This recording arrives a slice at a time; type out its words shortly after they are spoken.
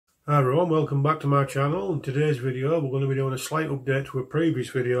Hi everyone, welcome back to my channel. In today's video we're going to be doing a slight update to a previous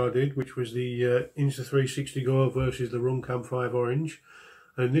video I did, which was the Insta360 Go versus the Runcam 5 Orange.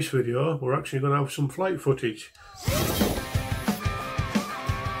 And in this video we're actually going to have some flight footage.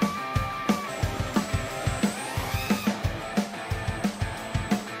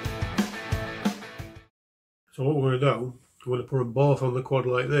 So what we're going to do, we're going to put them both on the quad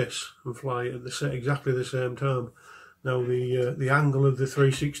like this and fly at exactly the same time. Now the angle of the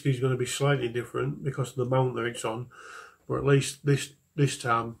 360 is going to be slightly different because of the mount that it's on, but at least this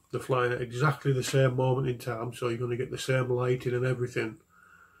time they're flying at exactly the same moment in time, so you're going to get the same lighting and everything.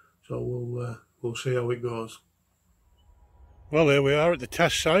 So we'll see how it goes. Well, there we are at the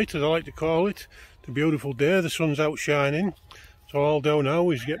test site, as I like to call it. It's a beautiful day, the sun's out shining. So all I'll do now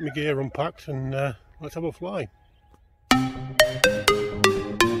is get my gear unpacked and let's have a fly.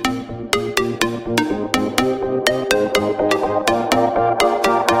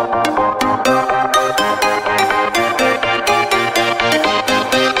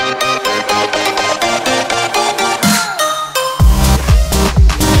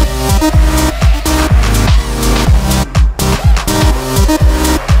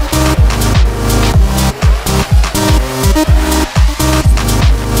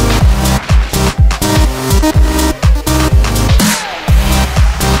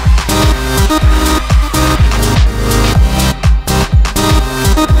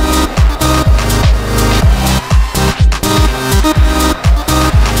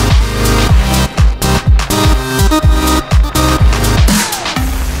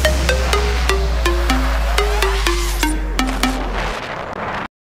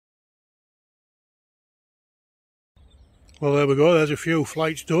 Well, there we go, there's a few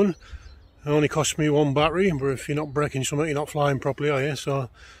flights done. It only cost me one battery, but if you're not breaking something, you're not flying properly, are you? So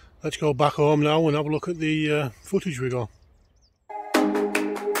let's go back home now and have a look at the footage we got.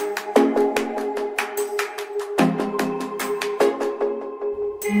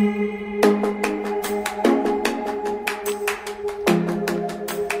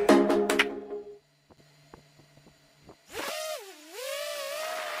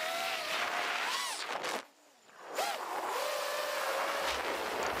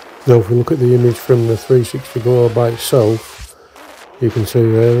 Now if we look at the image from the 360 Go by itself, you can see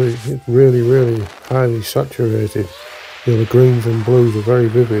there it's really highly saturated. You know, the greens and blues are very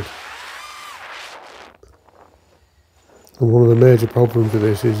vivid. And one of the major problems with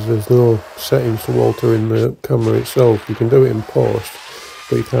this is there's no settings to alter in the camera itself. You can do it in post,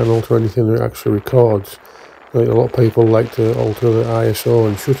 but you can't alter anything that it actually records. Like a lot of people like to alter the ISO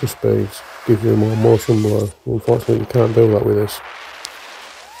and shutter speeds, give you more motion blur. Unfortunately you can't do that with this.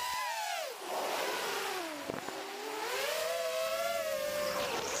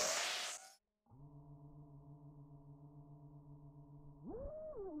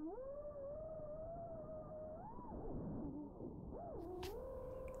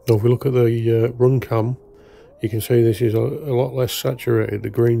 Now if we look at the Runcam, you can see this is a lot less saturated. The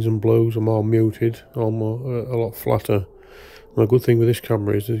greens and blues are more muted, a lot flatter. And the good thing with this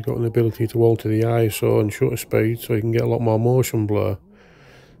camera is it's got an ability to alter the ISO and shutter speed, so you can get a lot more motion blur.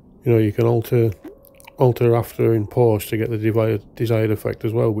 You know, you can alter after in post to get the desired effect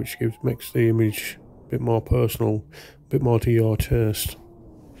as well, which makes the image a bit more personal, a bit more to your taste.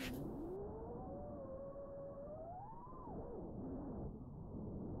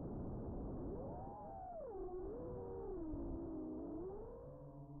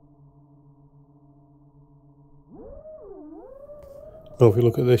 Now if you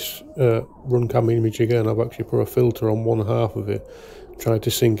look at this Runcam image again, I've actually put a filter on one half of it, tried to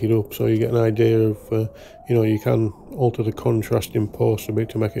sync it up so you get an idea of, you know, you can alter the contrast in post a bit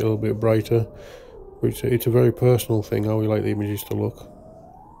to make it a little bit brighter. It's a very personal thing how we like the images to look.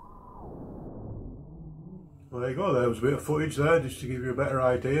 Well, there you go, there was a bit of footage there just to give you a better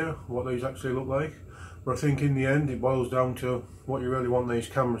idea of what these actually look like. But I think in the end it boils down to what you really want these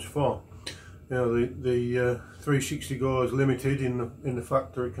cameras for. You know, the 360 Go is limited in the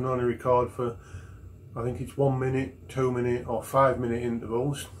fact that it can only record for, I think it's 1 minute, 2 minute or 5 minute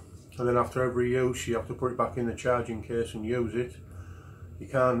intervals, and then after every use you have to put it back in the charging case and use it. You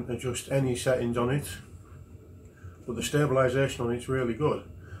can't adjust any settings on it, but the stabilisation on it's really good.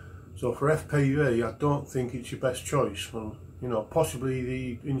 So for FPV I don't think it's your best choice. Well, you know, possibly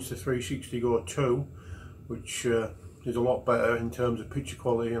the Insta360 Go 2, which is a lot better in terms of picture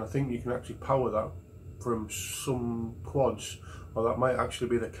quality, and I think you can actually power that from some quads, or that might actually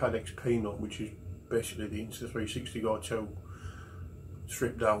be the Cadex Peanut, which is basically the Insta360 Go 2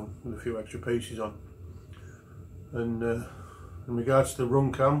 stripped down with a few extra pieces on. And in regards to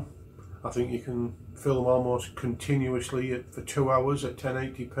Runcam, I think you can film almost continuously for 2 hours at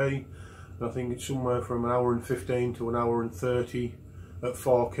 1080p. And I think it's somewhere from 1 hour and 15 to 1 hour and 30 at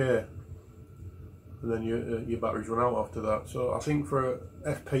 4K. And then your batteries run out after that. So I think for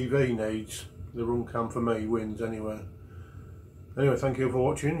FPV needs, the Runcam for me wins anyway. Anyway, thank you for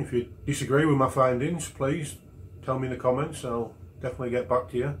watching. If you disagree with my findings, please tell me in the comments. I'll definitely get back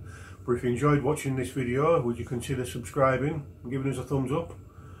to you. But if you enjoyed watching this video, would you consider subscribing and giving us a thumbs up?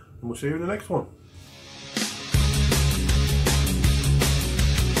 And we'll see you in the next one.